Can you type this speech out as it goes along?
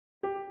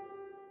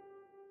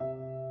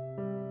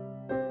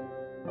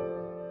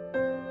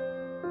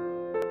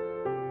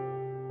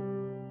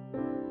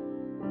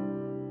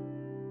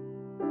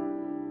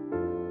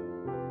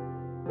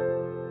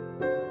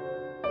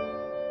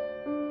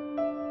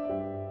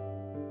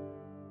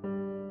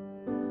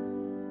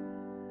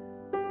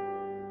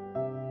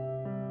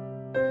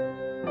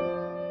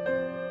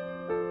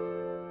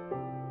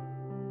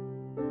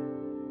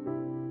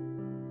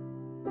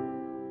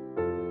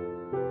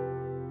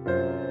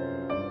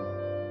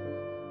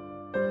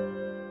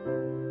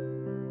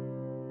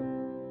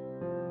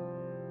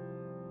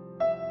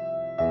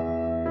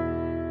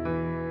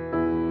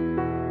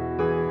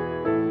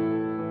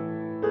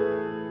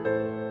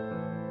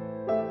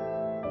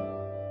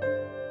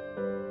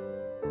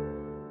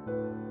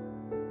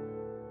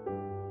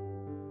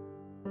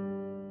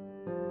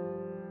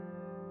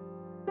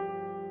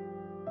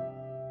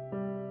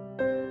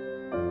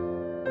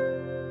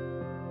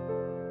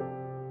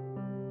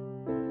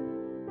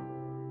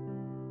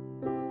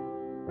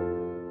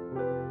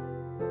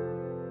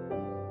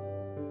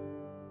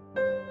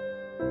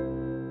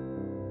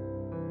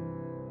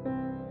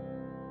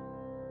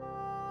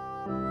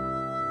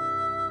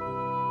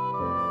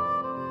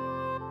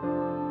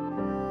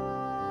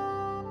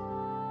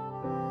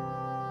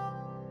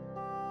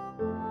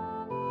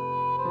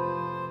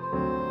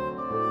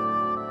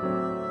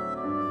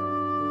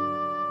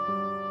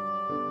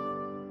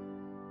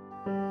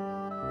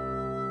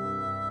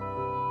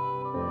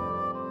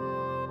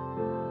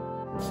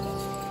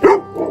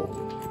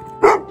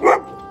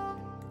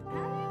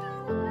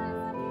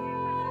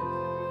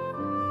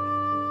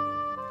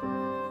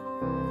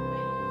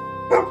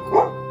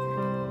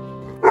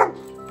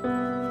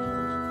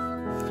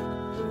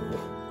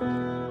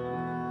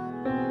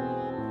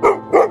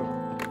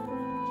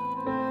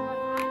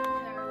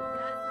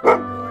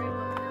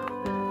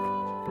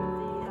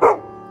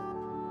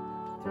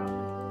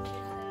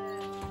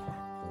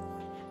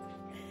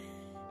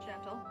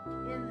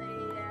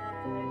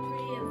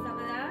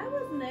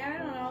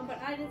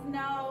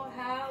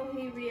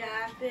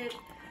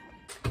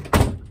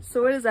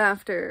So it is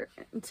after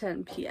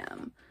 10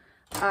 p.m.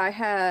 I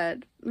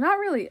had not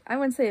really, I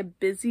wouldn't say a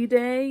busy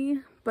day,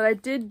 but I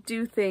did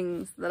do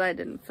things that I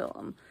didn't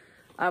film.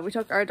 We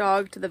took our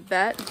dog to the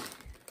vet.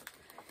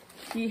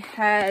 He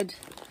had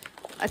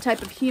a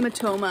type of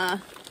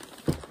hematoma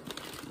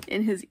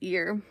in his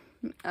ear.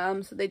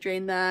 So they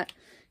drained that,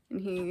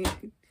 and he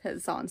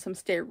is on some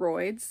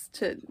steroids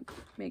to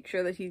make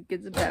sure that he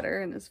gets better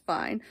and is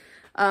fine.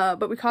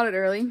 But we caught it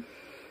early,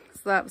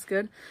 so that was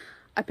good.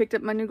 I picked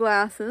up my new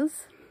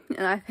glasses,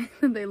 and I think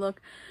that they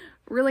look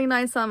really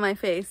nice on my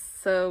face,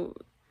 so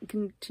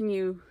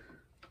continue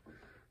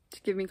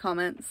to give me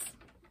comments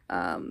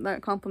that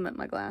compliment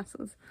my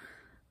glasses,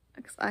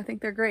 because I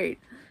think they're great.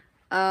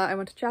 I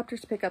went to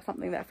Chapters to pick up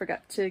something that I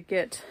forgot to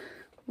get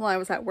while I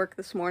was at work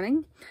this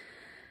morning,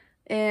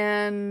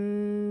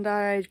 and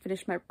I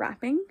finished my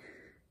wrapping,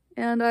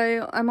 and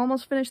I'm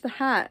almost finished the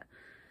hat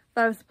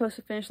that I was supposed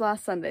to finish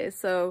last Sunday,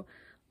 so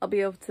I'll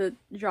be able to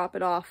drop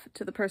it off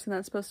to the person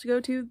that's supposed to go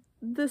to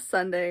this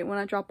Sunday when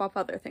I drop off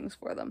other things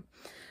for them.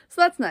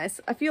 So that's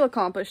nice. I feel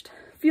accomplished,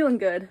 feeling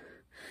good,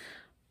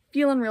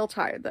 feeling real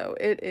tired though.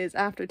 It is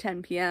after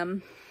 10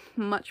 p.m,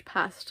 much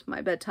past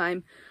my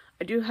bedtime.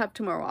 I do have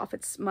tomorrow off.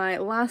 It's my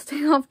last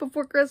day off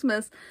before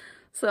Christmas,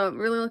 so I'm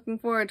really looking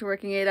forward to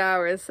working 8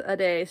 hours a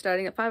day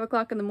starting at 5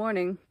 o'clock in the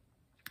morning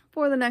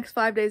for the next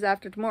 5 days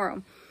after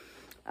tomorrow.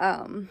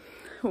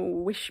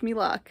 Wish me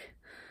luck.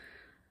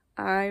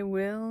 I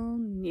will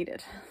need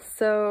it.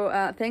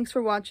 So thanks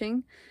for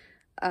watching.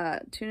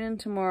 Tune in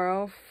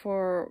tomorrow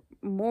for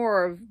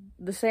more of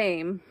the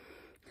same.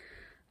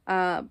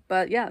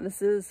 But yeah,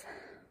 this is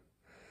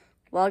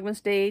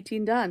Vlogmas Day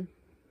 18 done.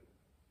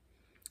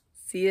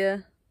 See ya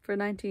for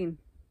 19.